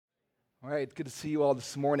All right, good to see you all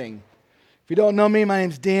this morning. If you don't know me, my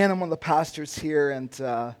name's Dan. I'm one of the pastors here. And,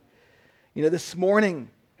 this morning,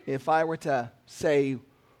 if I were to say,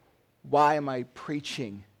 why am I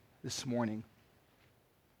preaching this morning?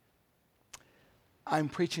 I'm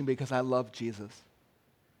preaching because I love Jesus.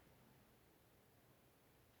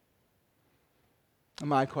 And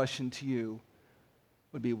my question to you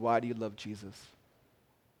would be, why do you love Jesus?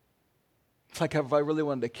 It's like if I really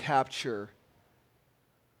wanted to capture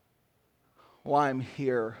why I'm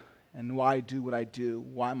here and why I do what I do,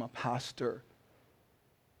 why I'm a pastor.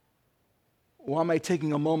 Why am I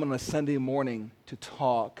taking a moment on a Sunday morning to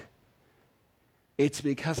talk? It's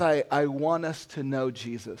because I want us to know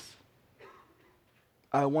Jesus.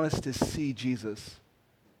 I want us to see Jesus.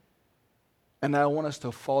 And I want us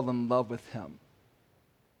to fall in love with him.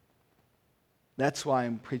 That's why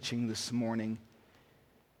I'm preaching this morning.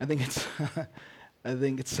 I think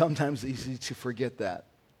it's sometimes easy to forget that.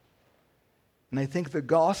 And I think the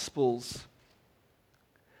Gospels,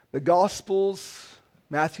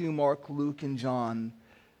 Matthew, Mark, Luke, and John,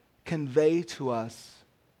 convey to us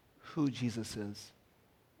who Jesus is.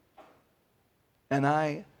 And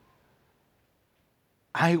I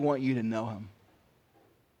want you to know him.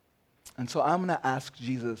 And so I'm going to ask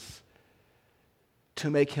Jesus to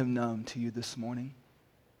make him known to you this morning,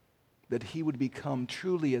 that he would become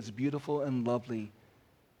truly as beautiful and lovely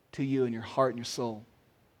to you in your heart and your soul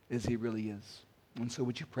as he really is. And so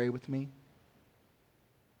would you pray with me?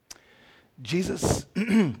 Jesus,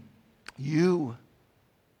 you've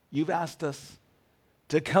asked us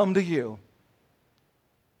to come to you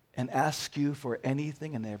and ask you for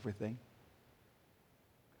anything and everything.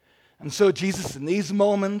 And so, Jesus, in these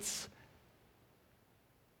moments,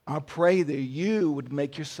 I pray that you would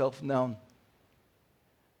make yourself known,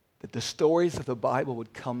 that the stories of the Bible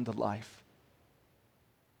would come to life.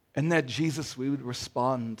 And that, Jesus, we would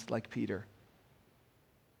respond like Peter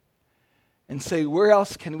and say, where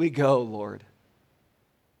else can we go, Lord?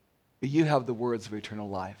 You have the words of eternal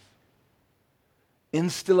life.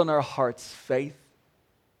 Instill in our hearts faith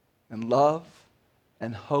and love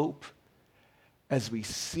and hope as we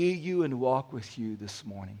see you and walk with you this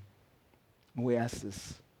morning. And we ask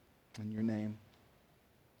this in your name.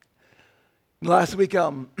 Last week,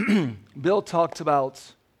 Bill talked about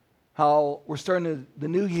how we're starting the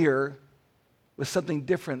new year with something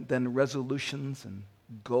different than resolutions and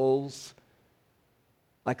goals,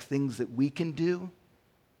 like things that we can do.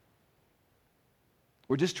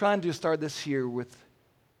 We're just trying to start this year with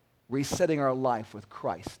resetting our life with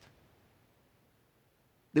Christ.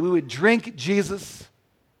 That we would drink Jesus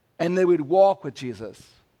and that we would walk with Jesus.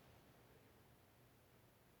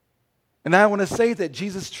 And I want to say that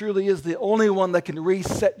Jesus truly is the only one that can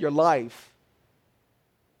reset your life.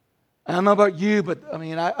 I don't know about you, but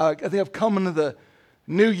I think I've come into the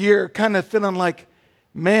new year kind of feeling like,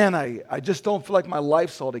 man, I just don't feel like my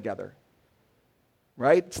life's all together.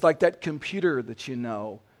 Right? It's like that computer that you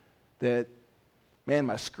know that, man,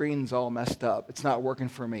 my screen's all messed up. It's not working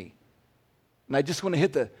for me. And I just want to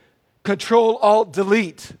hit the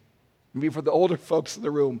Control-Alt-Delete, maybe for the older folks in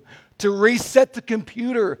the room, to reset the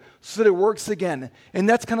computer so that it works again. And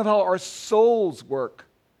that's kind of how our souls work.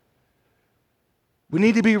 We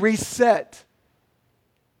need to be reset.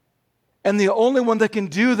 And the only one that can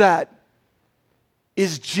do that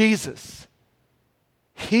is Jesus.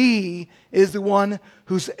 He is the one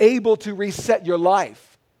who's able to reset your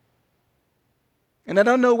life. And I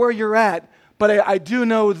don't know where you're at, but I do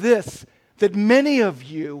know this, that many of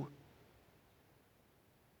you,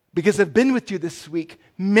 because I've been with you this week,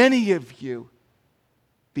 many of you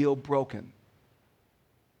feel broken.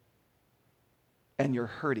 And you're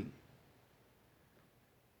hurting.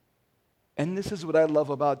 And this is what I love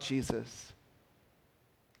about Jesus.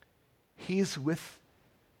 He's with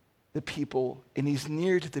the people, and he's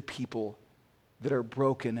near to the people that are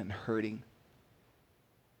broken and hurting.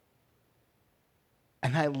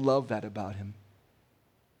 And I love that about him.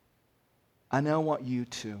 And I want you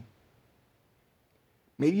to.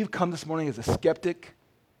 Maybe you've come this morning as a skeptic,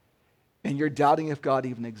 and you're doubting if God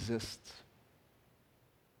even exists.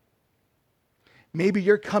 Maybe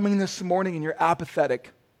you're coming this morning and you're apathetic,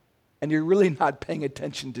 and you're really not paying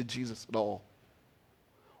attention to Jesus at all.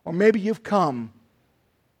 Or maybe you've come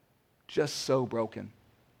just so broken.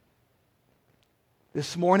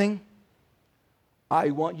 This morning, I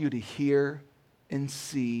want you to hear and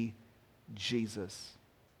see Jesus.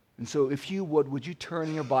 And so if you would you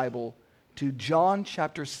turn your Bible to John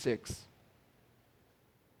chapter 6.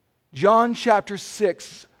 John chapter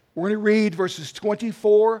 6, we're going to read verses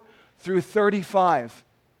 24 through 35.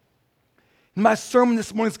 My sermon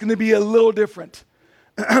this morning is going to be a little different.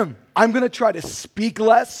 I'm going to try to speak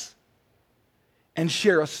less and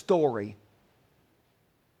share a story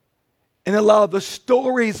and allow the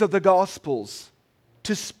stories of the Gospels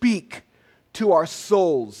to speak to our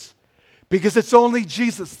souls, because it's only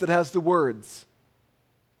Jesus that has the words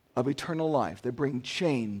of eternal life that bring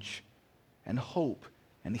change and hope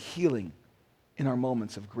and healing in our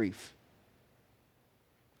moments of grief.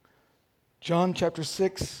 John chapter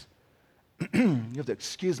 6. You have to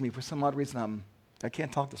excuse me, for some odd reason I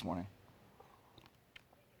can't talk this morning.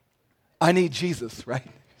 I need Jesus, right?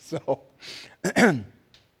 So,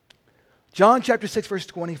 John chapter 6, verse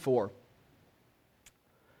 24.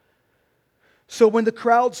 So when the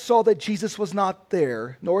crowd saw that Jesus was not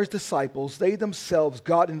there, nor his disciples, they themselves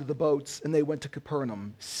got into the boats and they went to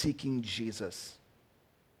Capernaum, seeking Jesus.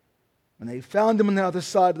 When they found him on the other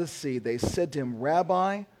side of the sea, they said to him,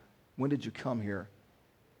 Rabbi, when did you come here?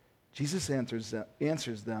 Jesus answers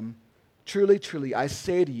them, Truly, truly, I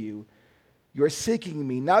say to you, you are seeking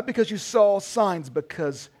me, not because you saw signs,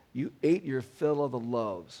 because you ate your fill of the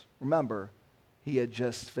loaves. Remember, he had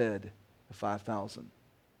just fed the 5,000.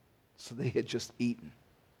 So they had just eaten,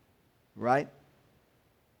 right?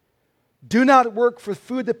 Do not work for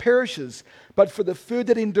food that perishes, but for the food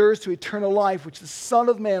that endures to eternal life, which the Son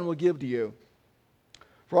of Man will give to you.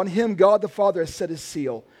 For on him God the Father has set his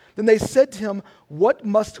seal. Then they said to him, What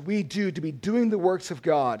must we do to be doing the works of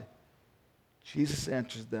God? Jesus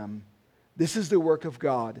answers them, This is the work of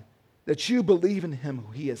God, that you believe in him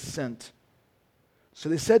who he has sent. So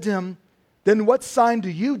they said to him, Then what sign do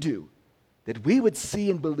you do, that we would see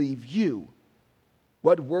and believe you?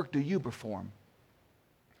 What work do you perform?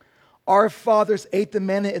 Our fathers ate the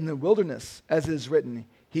manna in the wilderness, as it is written,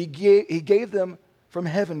 He gave them from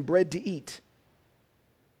heaven bread to eat.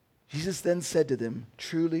 Jesus then said to them,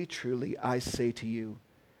 Truly, truly, I say to you,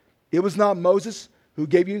 it was not Moses who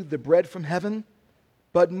gave you the bread from heaven,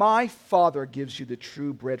 but my Father gives you the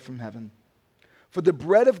true bread from heaven. For the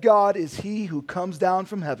bread of God is he who comes down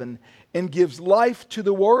from heaven and gives life to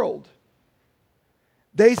the world.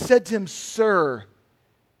 They said to him, Sir,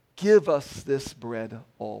 give us this bread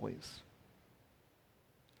always.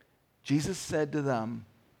 Jesus said to them,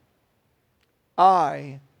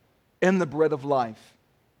 I am the bread of life.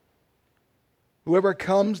 Whoever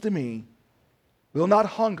comes to me will not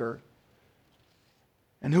hunger,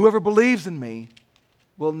 and whoever believes in me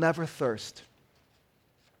will never thirst.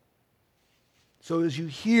 So as you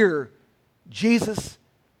hear Jesus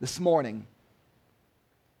this morning,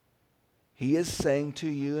 he is saying to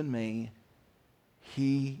you and me,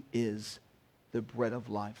 he is the bread of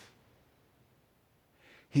life.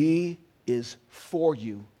 He is for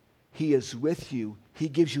you. He is with you. He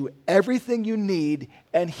gives you everything you need,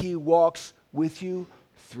 and he walks with you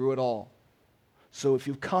through it all. So if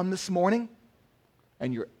you've come this morning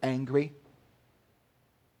and you're angry,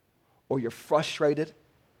 or you're frustrated,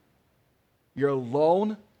 you're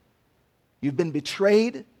alone, you've been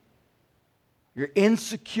betrayed, you're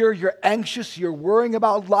insecure, you're anxious, you're worrying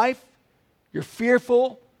about life, you're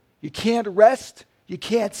fearful, you can't rest, you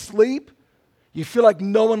can't sleep, you feel like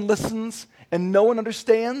no one listens and no one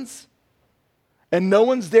understands, and no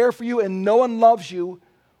one's there for you and no one loves you,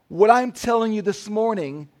 what I'm telling you this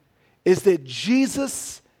morning is that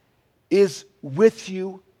Jesus is with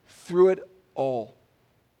you through it all.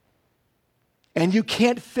 And you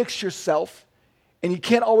can't fix yourself, and you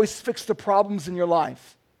can't always fix the problems in your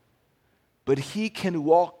life. But he can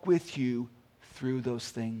walk with you through those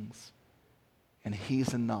things. And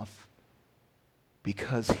he's enough,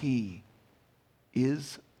 because he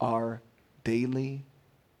is our daily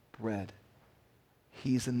bread.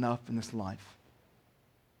 He's enough in this life.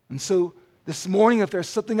 And so this morning, if there's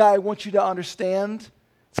something I want you to understand,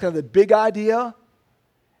 it's kind of the big idea,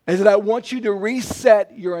 is that I want you to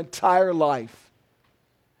reset your entire life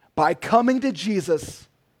by coming to Jesus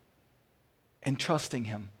and trusting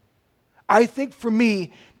him. I think for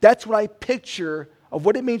me, that's what I picture of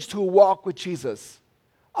what it means to walk with Jesus.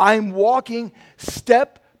 I'm walking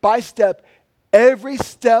step by step, every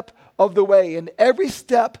step of the way. And every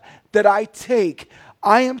step that I take,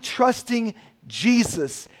 I am trusting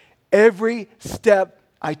Jesus every step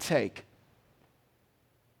I take.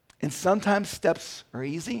 And sometimes steps are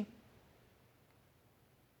easy,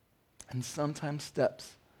 and sometimes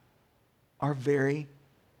steps are very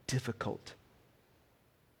difficult.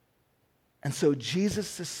 And so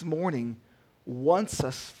Jesus this morning wants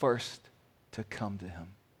us first to come to him.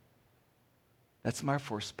 That's my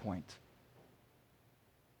first point.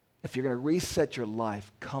 If you're going to reset your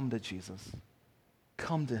life, come to Jesus.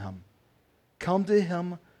 Come to him. Come to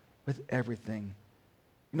him with everything.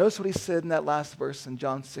 You notice what he said in that last verse in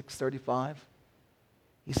John 6:35?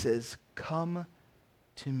 He says, come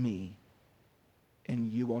to me and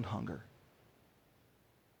you won't hunger.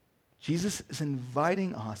 Jesus is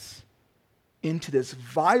inviting us into this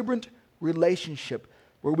vibrant relationship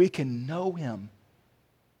where we can know him.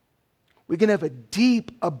 We can have a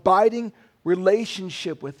deep, abiding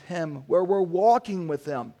relationship with him where we're walking with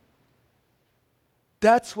him.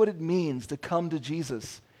 That's what it means to come to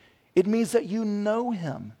Jesus. It means that you know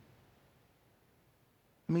him.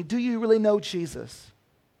 I mean, do you really know Jesus?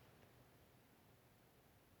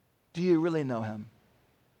 Do you really know him?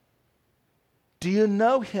 Do you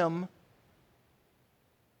know him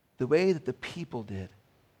the way that the people did?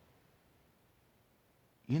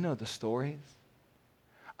 You know the stories.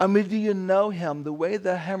 I mean, do you know him the way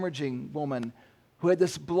the hemorrhaging woman who had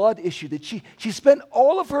this blood issue that she spent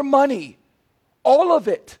all of her money, all of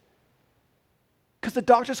it, because the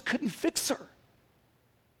doctors couldn't fix her.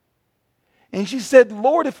 And she said,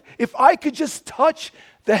 Lord, if I could just touch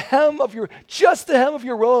the hem of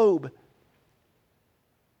your robe,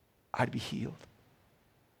 I'd be healed.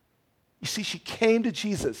 You see, she came to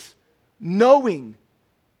Jesus knowing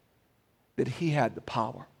that he had the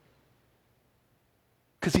power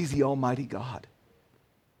because he's the Almighty God.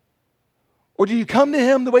 Or do you come to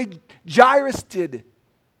him the way Jairus did,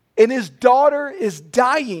 and his daughter is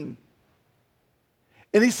dying?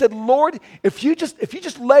 And he said, Lord, if you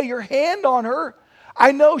just lay your hand on her,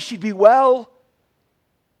 I know she'd be well.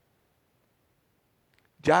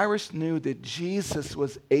 Jairus knew that Jesus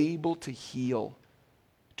was able to heal,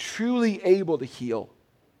 truly able to heal.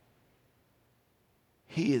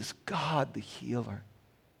 He is God the healer.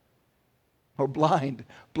 Or blind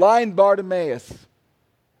Bartimaeus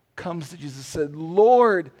comes to Jesus and said,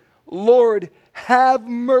 Lord, Lord, have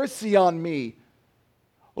mercy on me.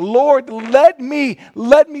 Lord, let me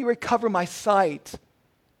recover my sight.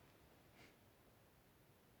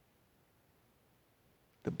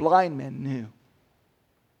 The blind man knew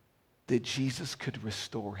that Jesus could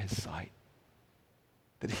restore his sight,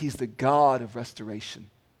 that he's the God of restoration.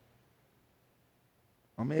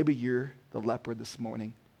 Or maybe you're the leper this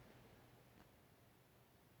morning.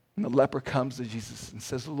 And the leper comes to Jesus and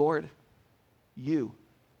says, Lord, you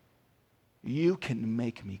can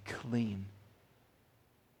make me clean.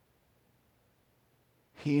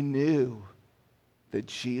 He knew that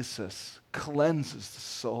Jesus cleanses the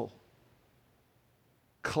soul,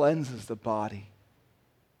 cleanses the body,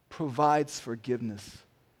 provides forgiveness,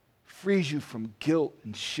 frees you from guilt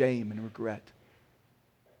and shame and regret.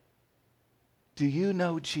 Do you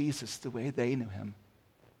know Jesus the way they knew him?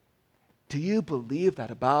 Do you believe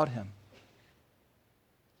that about him?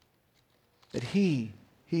 That he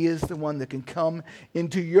is the one that can come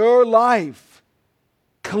into your life,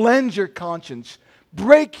 cleanse your conscience,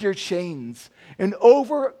 break your chains, and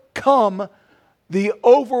overcome the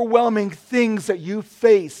overwhelming things that you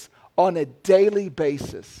face on a daily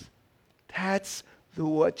basis. That's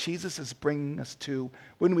what Jesus is bringing us to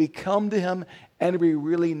when we come to him and we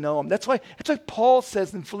really know him. That's why Paul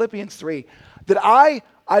says in Philippians 3 that I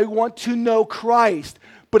want to know Christ,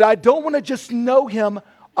 but I don't want to just know him.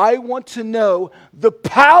 I want to know the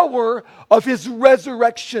power of his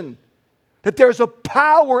resurrection. That there's a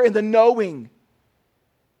power in the knowing.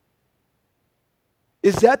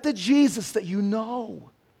 Is that the Jesus that you know?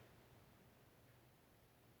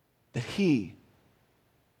 That he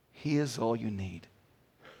is all you need.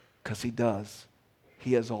 Because he does.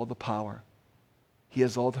 He has all the power. He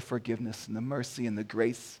has all the forgiveness and the mercy and the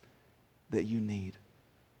grace that you need.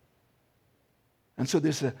 And so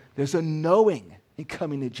there's a knowing in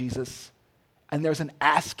coming to Jesus, and there's an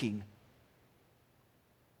asking.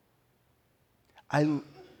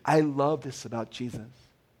 I love this about Jesus.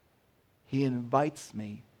 He invites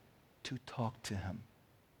me to talk to him.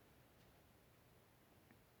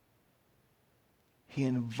 He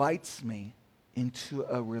invites me into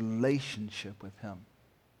a relationship with him.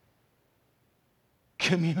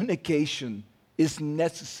 Communication is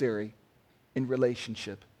necessary in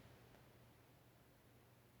relationship.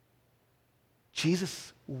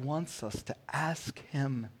 Jesus wants us to ask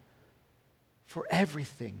him for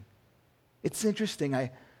everything. It's interesting. I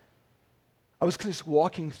was just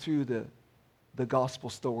walking through the gospel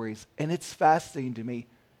stories, and it's fascinating to me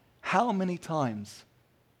how many times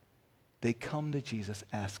they come to Jesus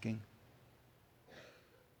asking.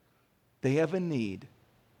 They have a need,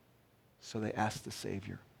 so they ask the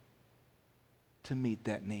Savior to meet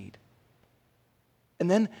that need. And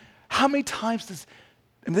then how many times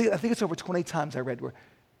I think it's over 20 times I read where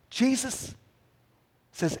Jesus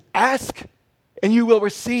says, ask and you will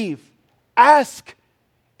receive. Ask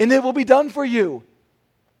and it will be done for you.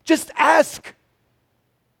 Just ask.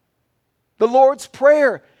 The Lord's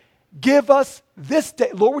Prayer, give us this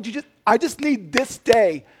day. Lord, I just need this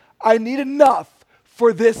day. I need enough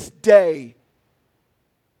for this day.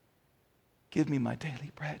 give me my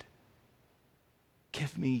daily bread.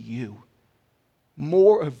 Give me you.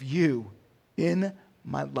 More of you in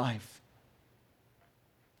my life.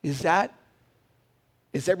 Is that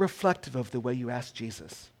reflective of the way you ask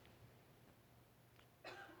Jesus?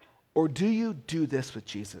 Or do you do this with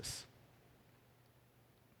Jesus?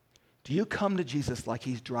 Do you come to Jesus like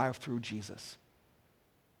he's drive-through Jesus?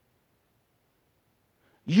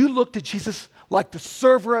 You look to Jesus like the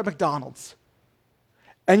server at McDonald's.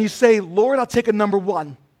 And you say, Lord, I'll take a number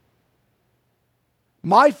one.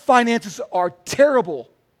 My finances are terrible.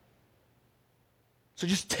 So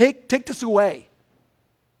just take this away.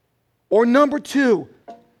 Or number two,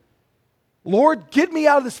 Lord, get me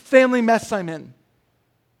out of this family mess I'm in.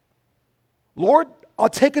 Lord, I'll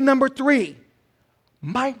take a number three.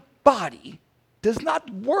 My body does not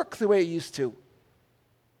work the way it used to.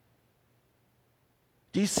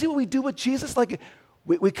 Do you see what we do with Jesus? Like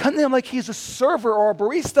we come to him like he's a server or a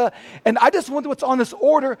barista, and I just wonder what's on this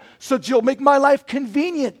order so that you'll make my life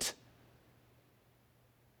convenient.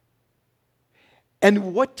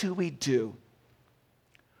 And what do we do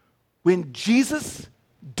when Jesus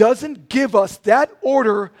doesn't give us that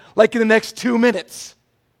order like in the next 2 minutes?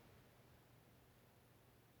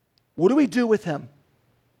 What do we do with him?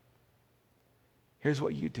 Here's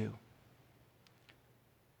what you do.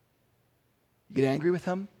 You get angry with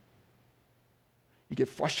him. You get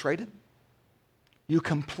frustrated. You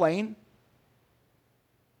complain.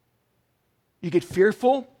 You get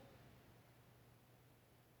fearful.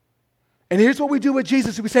 And here's what we do with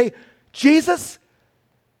Jesus. We say, Jesus,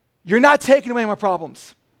 you're not taking away my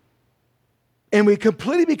problems. And we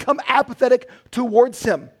completely become apathetic towards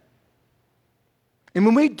him. And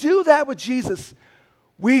when we do that with Jesus,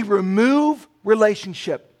 we remove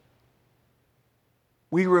relationship.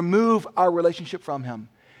 We remove our relationship from him.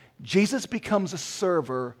 Jesus becomes a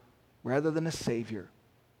server rather than a savior.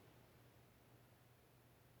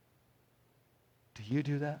 Do you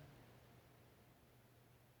do that?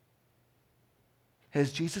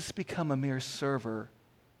 Has Jesus become a mere server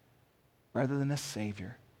rather than a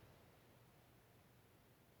savior?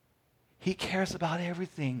 He cares about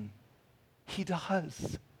everything. He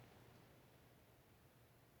does.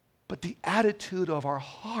 But the attitude of our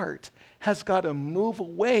heart has got to move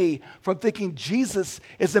away from thinking Jesus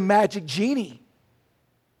is a magic genie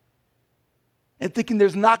and thinking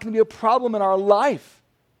there's not going to be a problem in our life.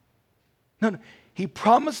 No, he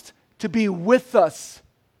promised to be with us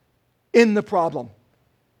in the problem,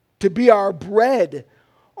 to be our bread,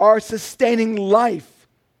 our sustaining life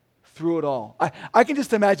through it all. I can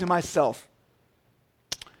just imagine myself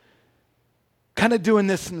kind of doing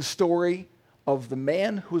this in the story of the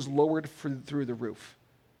man who was lowered through the roof.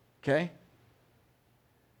 Okay?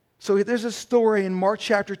 So there's a story in Mark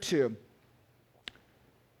chapter 2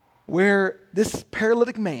 where this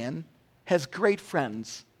paralytic man has great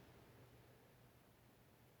friends.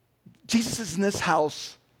 Jesus is in this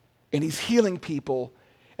house and he's healing people,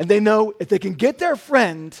 and they know if they can get their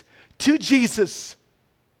friend to Jesus,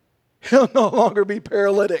 he'll no longer be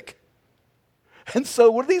paralytic. And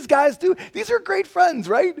so what do these guys do? These are great friends,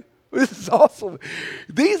 right? This is awesome.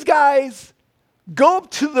 These guys go up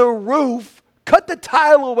to the roof, cut the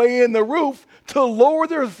tile away in the roof to lower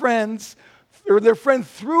their friend through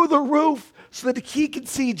the roof so that he can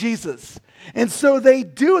see Jesus. And so they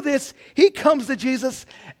do this. He comes to Jesus,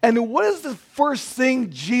 and what is the first thing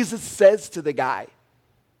Jesus says to the guy?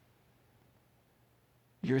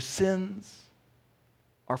 Your sins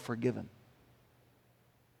are forgiven.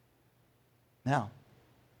 Now,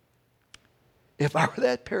 if I were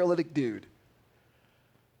that paralytic dude,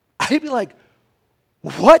 I'd be like,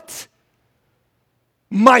 what?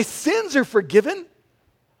 My sins are forgiven?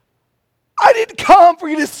 I didn't come for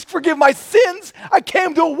you to forgive my sins. I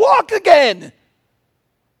came to walk again.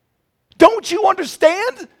 Don't you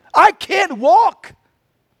understand? I can't walk.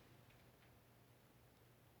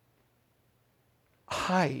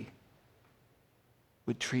 I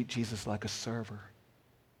would treat Jesus like a server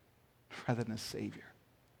rather than a savior.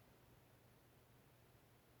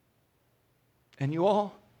 And you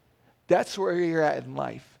all, that's where you're at in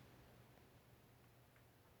life.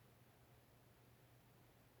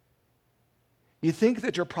 You think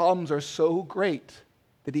that your problems are so great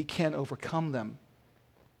that he can't overcome them.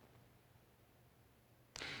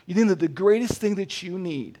 You think that the greatest thing that you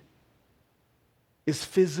need is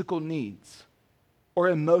physical needs or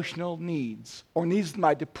emotional needs or needs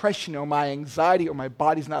my depression or my anxiety or my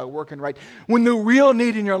body's not working right, when the real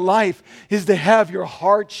need in your life is to have your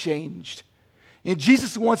heart changed. And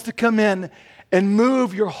Jesus wants to come in and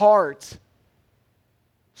move your heart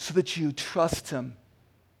so that you trust him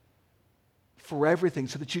for everything,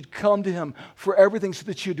 so that you'd come to him for everything, so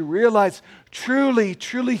that you'd realize truly,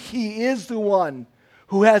 truly he is the one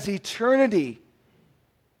who has eternity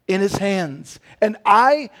in his hands. And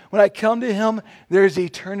when I come to him, there's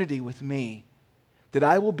eternity with me, that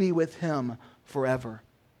I will be with him forever.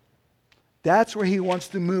 That's where he wants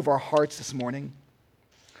to move our hearts this morning,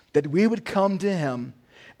 that we would come to him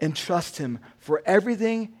and trust him for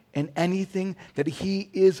everything and anything, that he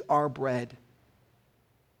is our bread.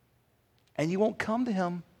 And you won't come to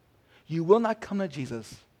him, you will not come to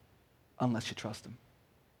Jesus unless you trust him.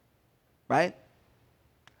 Right?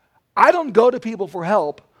 I don't go to people for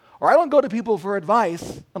help, or I don't go to people for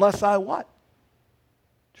advice unless I what?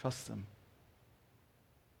 Trust them.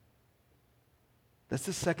 That's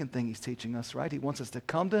the second thing he's teaching us, right? He wants us to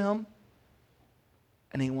come to him,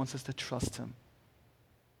 and he wants us to trust him.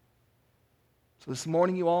 So this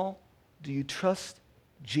morning, you all, do you trust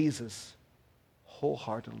Jesus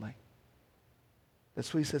wholeheartedly?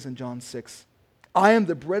 That's what he says in John 6. I am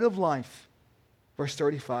the bread of life. Verse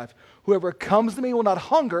 35. Whoever comes to me will not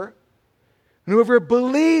hunger, and whoever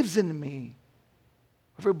believes in me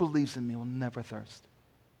will never thirst.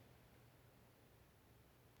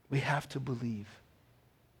 We have to believe.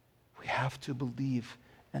 We have to believe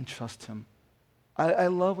and trust him. I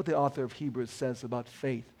love what the author of Hebrews says about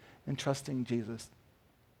faith and trusting Jesus.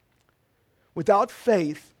 Without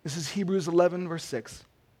faith, this is Hebrews 11, verse 6.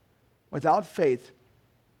 Without faith,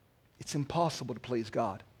 it's impossible to please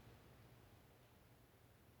God.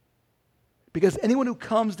 Because anyone who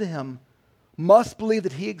comes to him must believe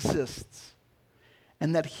that he exists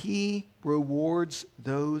and that he rewards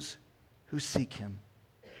those who seek him.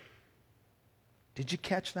 Did you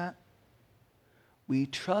catch that? We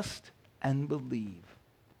trust and believe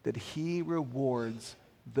that he rewards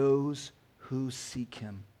those who seek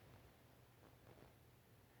him.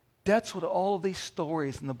 That's what all of these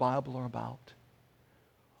stories in the Bible are about.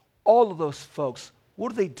 All of those folks,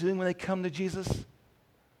 what are they doing when they come to Jesus?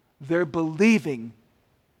 They're believing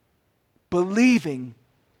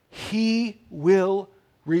he will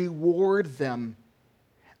reward them.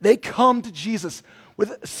 They come to Jesus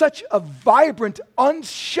with such a vibrant,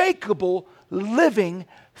 unshakable, living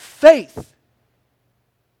faith.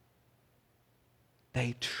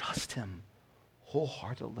 They trust him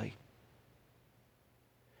wholeheartedly.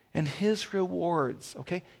 And his rewards,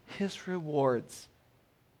 his rewards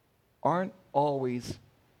aren't always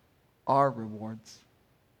our rewards.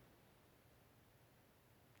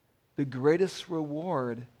 The greatest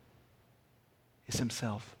reward is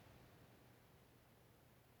himself.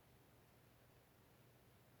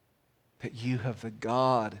 That you have the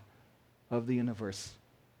God of the universe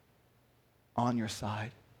on your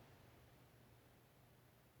side.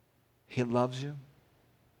 He loves you.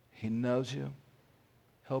 He knows you.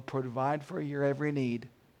 He'll provide for your every need.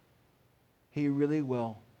 He really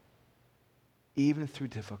will, even through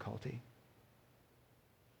difficulty.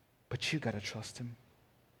 But you got to trust him.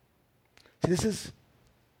 See, this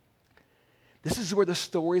is where the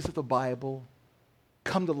stories of the Bible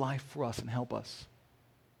come to life for us and help us.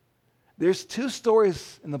 There's two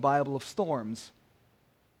stories in the Bible of storms.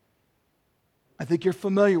 I think you're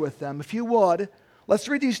familiar with them. If you would, let's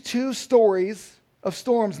read these two stories of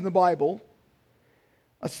storms in the Bible.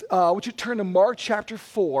 I want you to turn to Mark chapter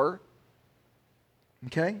 4.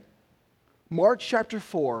 Okay? Mark chapter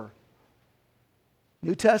 4.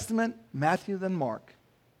 New Testament, Matthew, then Mark.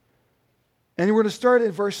 And we're going to start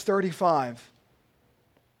at verse 35.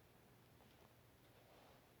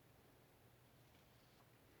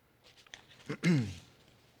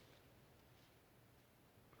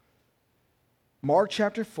 Mark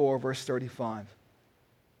chapter 4, verse 35.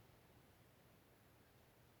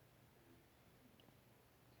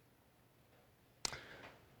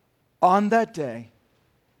 On that day,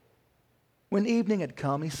 when evening had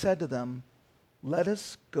come, he said to them, "Let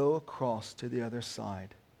us go across to the other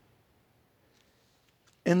side."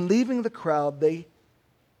 And leaving the crowd, they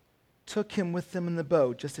took him with them in the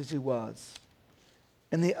boat, just as he was.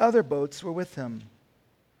 And the other boats were with him.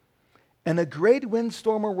 And a great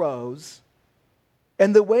windstorm arose,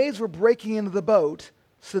 and the waves were breaking into the boat,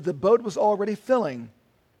 so that the boat was already filling.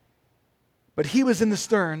 But he was in the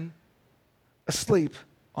stern, asleep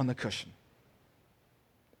on the cushion.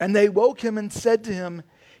 And they woke him and said to him,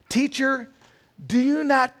 "Teacher, do you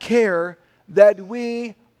not care that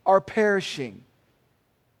we are perishing?"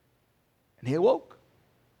 And he awoke.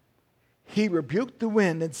 He rebuked the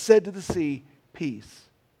wind and said to the sea, "Peace,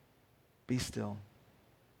 be still."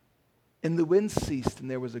 And the wind ceased, and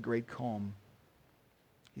there was a great calm.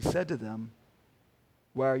 He said to them,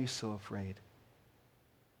 "Why are you so afraid?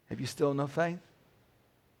 Have you still no faith?"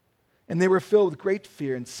 And they were filled with great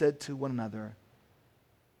fear and said to one another,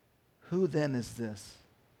 Who then is this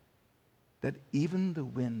that even the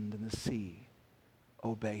wind and the sea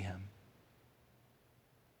obey him?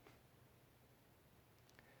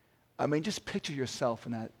 I mean, just picture yourself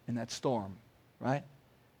in that storm, right?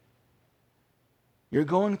 You're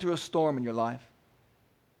going through a storm in your life.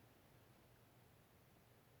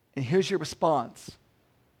 And here's your response.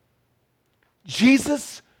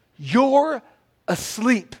 Jesus, you're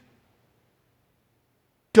asleep.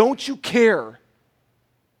 Don't you care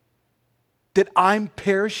that I'm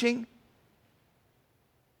perishing?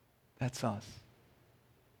 That's us.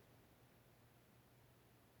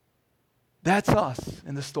 That's us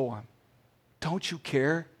in the storm. Don't you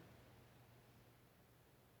care?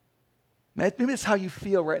 Maybe that's how you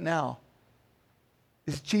feel right now.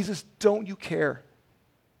 Is Jesus, don't you care?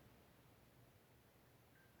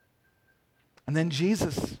 And then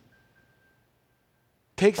Jesus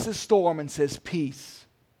takes the storm and says, peace,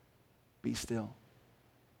 be still.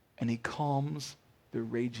 And he calms the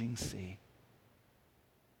raging sea.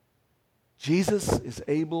 Jesus is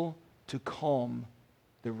able to calm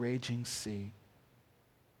the raging sea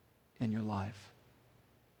in your life.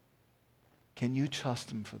 Can you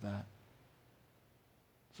trust him for that?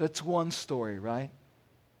 So that's one story, right?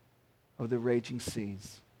 Of the raging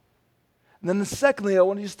seas. And then secondly, I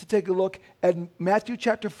want you just to take a look at Matthew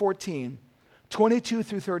chapter 14, 22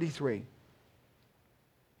 through 33.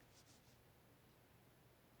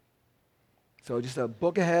 So just a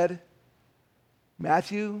book ahead.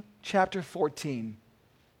 Matthew chapter 14,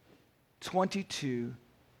 22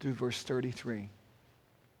 through verse 33.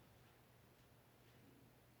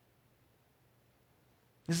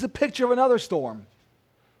 This is a picture of another storm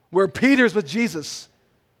where Peter's with Jesus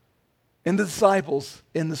and the disciples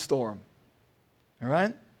in the storm. All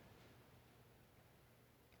right?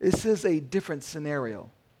 This is a different scenario.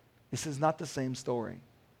 This is not the same story.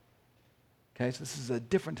 Okay, so this is a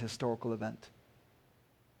different historical event.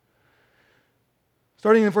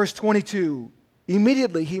 Starting in verse 22,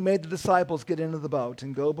 immediately he made the disciples get into the boat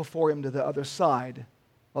and go before him to the other side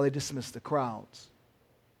while he dismissed the crowds.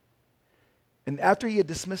 And after he had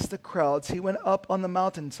dismissed the crowds, he went up on the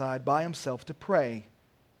mountainside by himself to pray.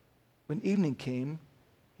 When evening came,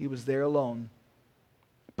 he was there alone.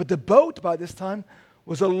 But the boat by this time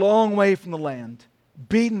was a long way from the land,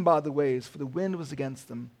 beaten by the waves, for the wind was against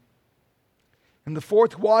them. In the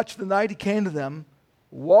fourth watch of the night he came to them,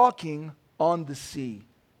 walking on the sea.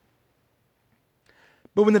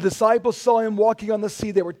 But when the disciples saw him walking on the sea,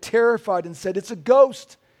 they were terrified and said, "It's a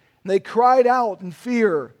ghost." And they cried out in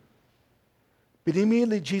fear. But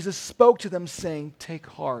immediately Jesus spoke to them, saying, "Take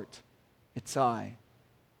heart, it's I.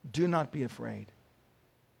 Do not be afraid."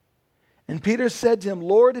 And Peter said to him,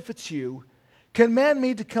 "Lord, if it's you, command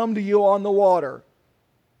me to come to you on the water."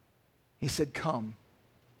 He said, "Come."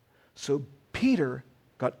 So Peter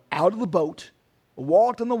got out of the boat,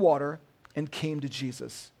 walked on the water, and came to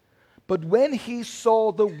Jesus. But when he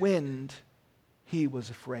saw the wind, he was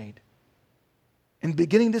afraid. And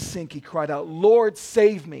beginning to sink, he cried out, "Lord,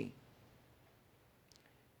 save me."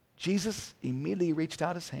 Jesus immediately reached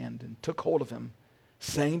out his hand and took hold of him,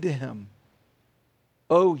 saying to him,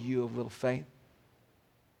 "O you of little faith,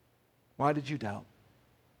 why did you doubt?"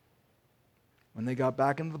 When they got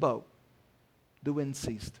back into the boat, the wind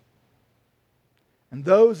ceased. And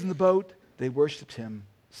those in the boat, they worshiped him,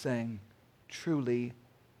 saying, "Truly,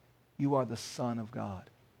 you are the Son of God."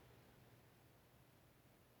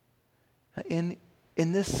 In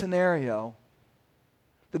this scenario,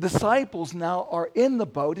 the disciples now are in the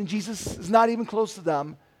boat, and Jesus is not even close to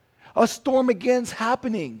them. A storm again is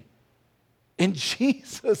happening. And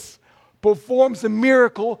Jesus performs a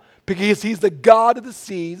miracle because he's the God of the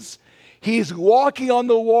seas. He's walking on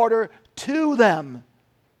the water to them.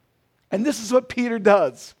 And this is what Peter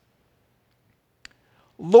does.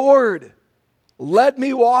 "Lord, let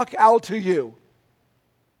me walk out to you."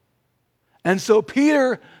 And so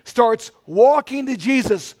Peter starts walking to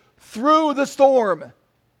Jesus through the storm.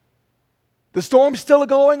 The storm's still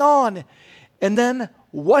going on. And then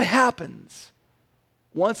what happens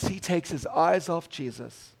once he takes his eyes off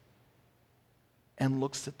Jesus and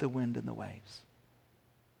looks at the wind and the waves?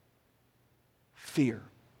 Fear.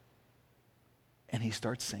 And he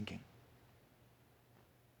starts sinking.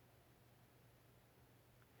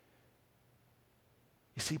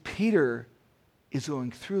 You see, Peter is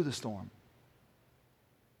going through the storm.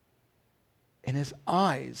 And his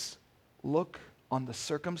eyes look on the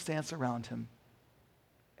circumstance around him,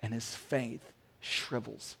 and his faith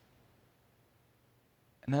shrivels.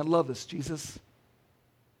 And I love this. Jesus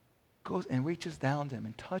goes and reaches down to him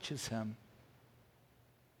and touches him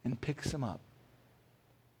and picks him up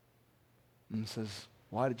and says,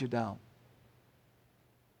 "Why did you doubt?"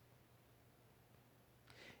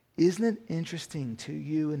 Isn't it interesting to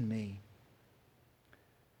you and me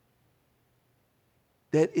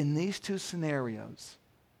that in these two scenarios,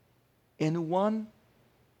 in one,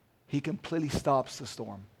 he completely stops the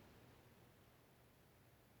storm.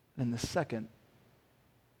 And in the second,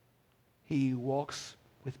 he walks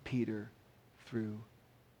with Peter through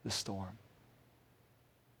the storm.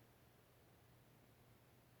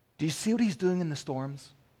 Do you see what he's doing in the storms?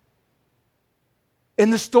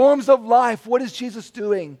 In the storms of life, what is Jesus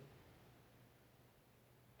doing?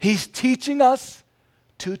 He's teaching us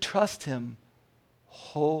to trust him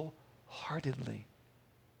wholeheartedly.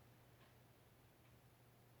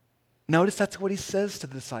 Notice that's what he says to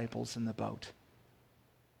the disciples in the boat.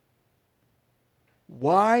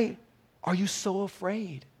 Why are you so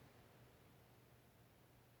afraid?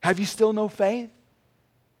 Have you still no faith?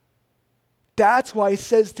 That's why he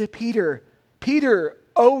says to Peter, Peter,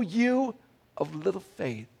 O you of little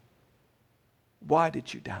faith, why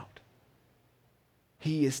did you doubt?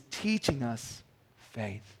 He is teaching us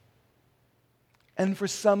faith. And for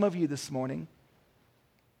some of you this morning,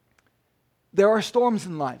 there are storms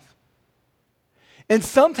in life. And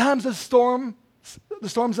sometimes the storms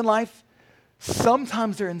in life,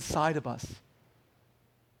 sometimes they're inside of us.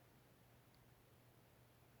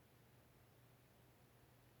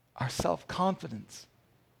 Our self-confidence,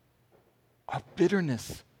 our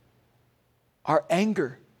bitterness, our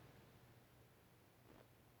anger.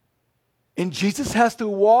 And Jesus has to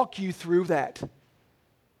walk you through that.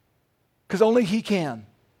 Because only he can.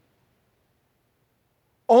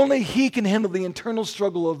 Only he can handle the internal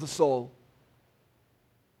struggle of the soul.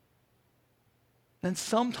 And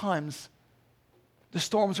sometimes the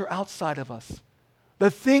storms are outside of us.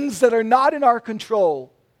 The things that are not in our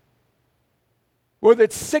control, whether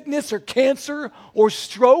it's sickness or cancer or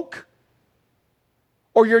stroke,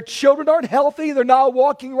 or your children aren't healthy, they're not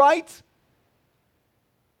walking right,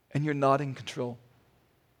 and you're not in control.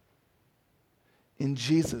 And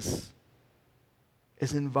Jesus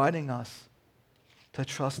is inviting us to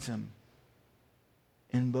trust him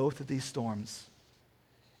in both of these storms.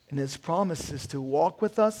 And his promise is to walk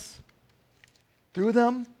with us through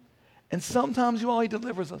them, and sometimes he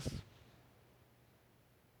delivers us.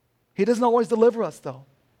 He doesn't always deliver us, though.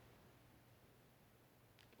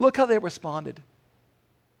 Look how they responded.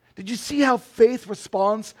 Did you see how faith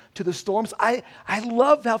responds to the storms? I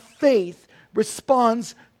love how faith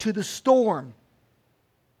responds to the storm.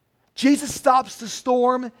 Jesus stops the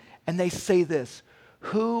storm, and they say this,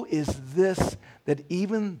 "Who is this that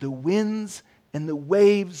even the winds and the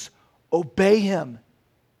waves obey him?"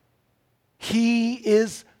 He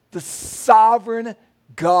is the sovereign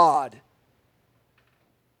God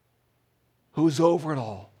who's over it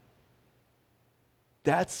all.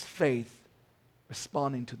 That's faith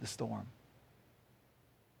responding to the storm.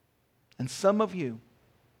 And some of you,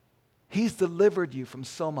 he's delivered you from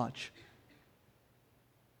so much.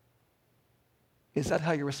 Is that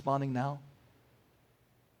how you're responding now?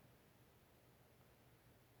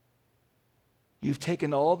 You've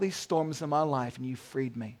taken all these storms in my life and you've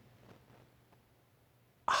freed me.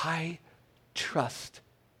 I trust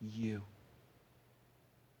you.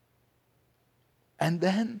 And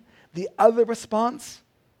then the other response,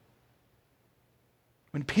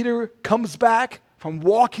 when Peter comes back from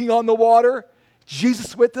walking on the water,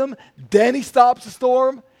 Jesus with him, then he stops the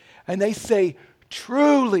storm, and they say,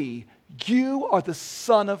 "Truly, you are the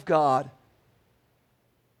Son of God."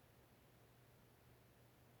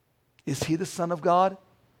 Is he the Son of God?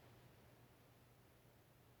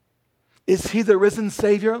 Is he the risen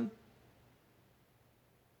Savior?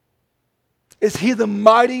 Is he the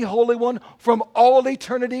mighty Holy One from all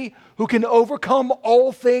eternity who can overcome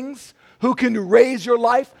all things, who can raise your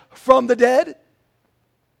life from the dead?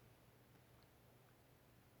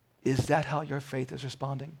 Is that how your faith is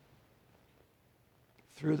responding?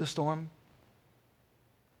 Through the storm?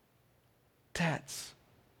 That's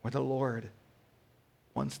where the Lord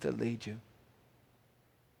wants to lead you.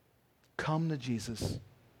 Come to Jesus.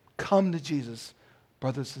 Come to Jesus,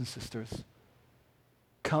 brothers and sisters.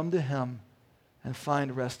 Come to him and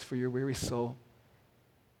find rest for your weary soul.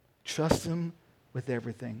 Trust him with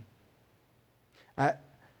everything.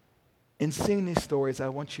 In seeing these stories, I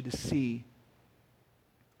want you to see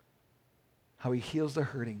how he heals the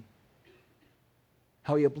hurting,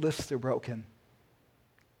 how he uplifts the broken,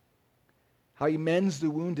 how he mends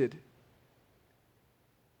the wounded,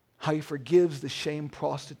 how he forgives the shamed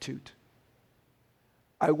prostitute.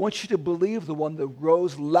 I want you to believe the one that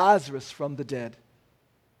rose Lazarus from the dead.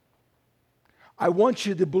 I want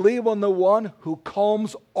you to believe on the one who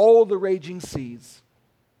calms all the raging seas.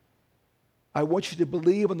 I want you to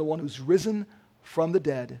believe on the one who's risen from the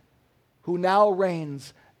dead, who now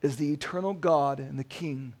reigns is the eternal God and the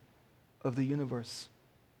King of the universe.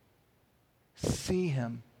 See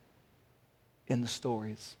him in the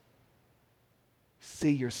stories.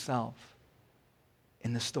 See yourself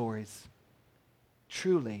in the stories.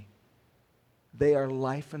 Truly, they are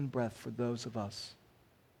life and breath for those of us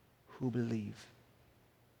who believe.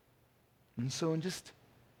 And so I'm just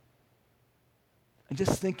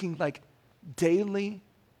thinking like daily,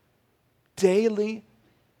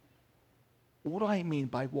 what do I mean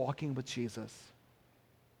by walking with Jesus?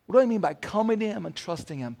 What do I mean by coming to him and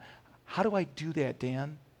trusting him? How do I do that,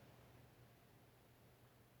 Dan?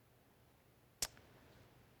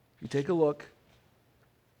 If you take a look,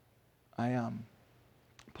 I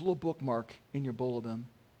put a little bookmark in your bulletin.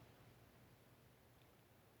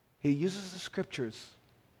 He uses the scriptures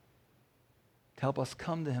to help us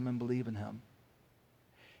come to him and believe in him.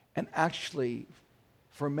 And actually,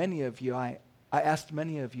 for many of you, I asked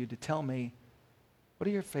many of you to tell me, what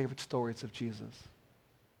are your favorite stories of Jesus?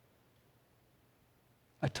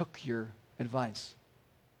 I took your advice,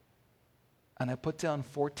 and I put down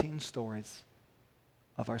 14 stories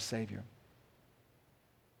of our Savior.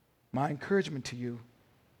 My encouragement to you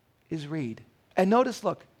is read. And notice,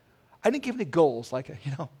 look, I didn't give any goals, like,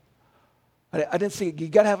 I didn't say, you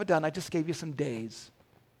got to have it done. I just gave you some days.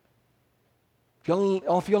 If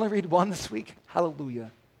you only read one this week,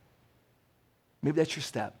 hallelujah. Maybe that's your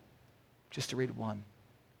step, just to read one.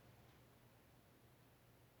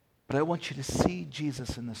 But I want you to see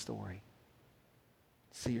Jesus in the story.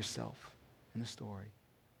 See yourself in the story.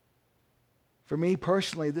 For me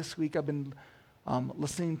personally, this week I've been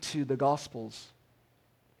listening to the Gospels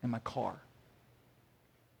in my car.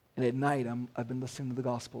 And at night I've been listening to the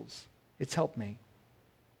Gospels. It's helped me.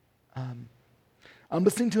 I'm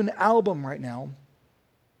listening to an album right now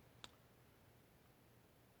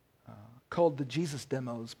called The Jesus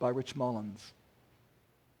Demos by Rich Mullins.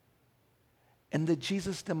 And the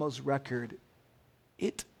Jesus Demos record,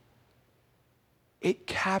 it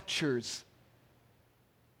captures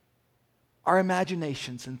our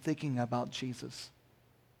imaginations in thinking about Jesus.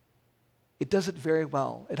 It does it very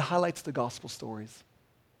well. It highlights the gospel stories.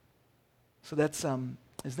 So that's,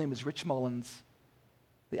 his name is Rich Mullins.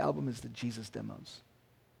 The album is the Jesus Demos.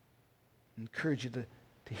 I encourage you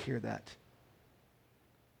to hear that.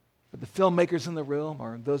 For the filmmakers in the room,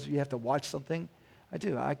 or those of you who have to watch something,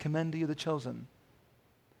 I commend to you The Chosen.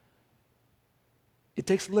 It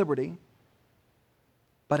takes liberty,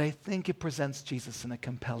 but I think it presents Jesus in a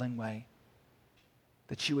compelling way,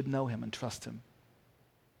 that you would know him and trust him.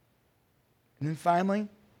 And then finally,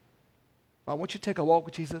 I want you to take a walk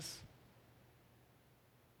with Jesus.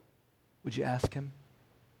 Would you ask him?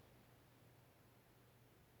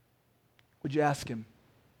 Would you ask him?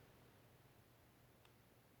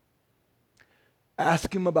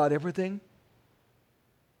 Ask him about everything.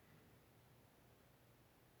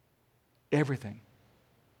 Everything.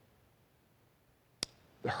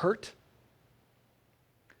 The hurt,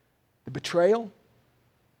 the betrayal,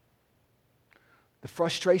 the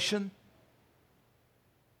frustration,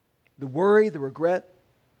 the worry, the regret,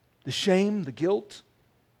 the shame, the guilt,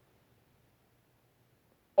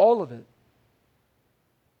 all of it.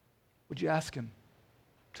 Would you ask him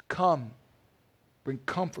to come, bring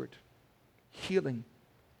comfort, healing,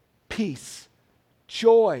 peace,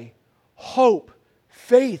 joy, hope,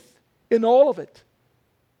 faith in all of it?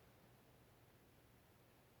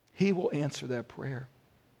 He will answer that prayer.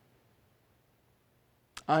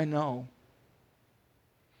 I know.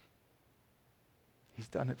 He's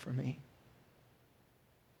done it for me.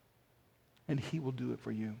 And he will do it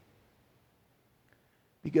for you.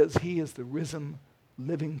 Because he is the risen,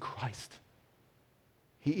 living Christ.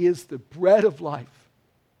 He is the bread of life.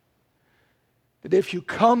 That if you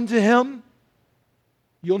come to him,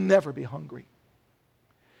 you'll never be hungry.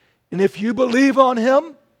 And if you believe on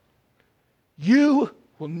him, you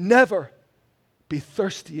will never be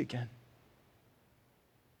thirsty again.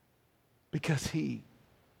 Because he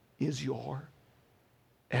is your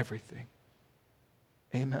everything.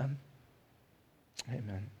 Amen.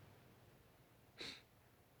 Amen.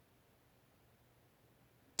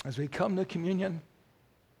 As we come to communion,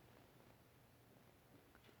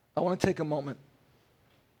 I want to take a moment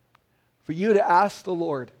for you to ask the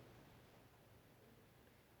Lord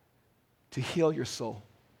to heal your soul.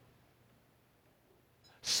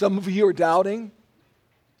 Some of you are doubting.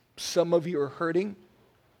 Some of you are hurting.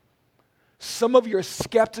 Some of you are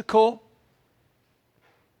skeptical.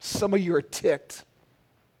 Some of you are ticked.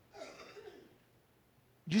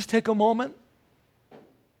 Just take a moment,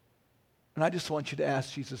 and I just want you to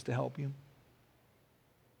ask Jesus to help you.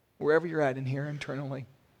 Wherever you're at in here internally.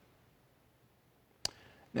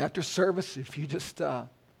 And after service, if you just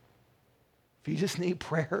If you just need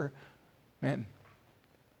prayer, man,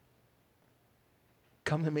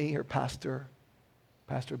 come to me or Pastor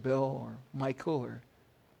Bill or Michael or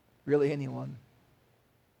really anyone.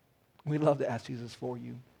 We'd love to ask Jesus for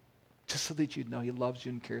you, just so that you'd know he loves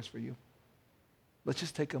you and cares for you. Let's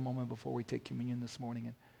just take a moment before we take communion this morning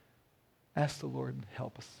and ask the Lord to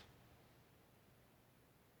help us.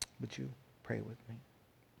 Would you pray with me?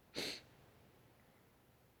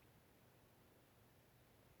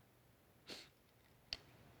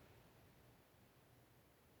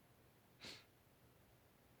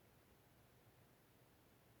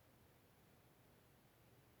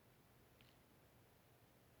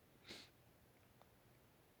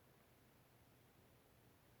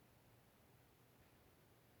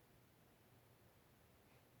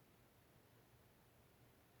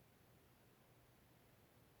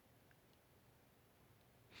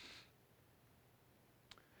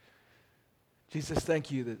 Jesus,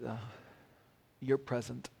 thank you that you're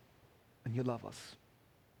present and you love us.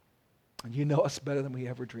 And you know us better than we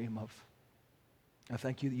ever dream of. I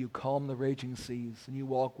thank you that you calm the raging seas and you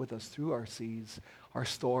walk with us through our seas, our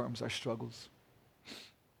storms, our struggles.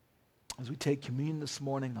 As we take communion this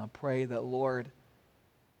morning, I pray that, Lord,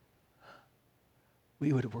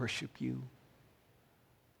 we would worship you.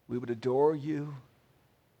 We would adore you.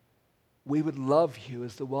 We would love you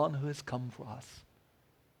as the one who has come for us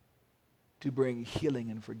to bring healing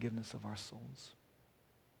and forgiveness of our souls.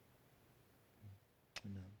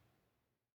 Amen.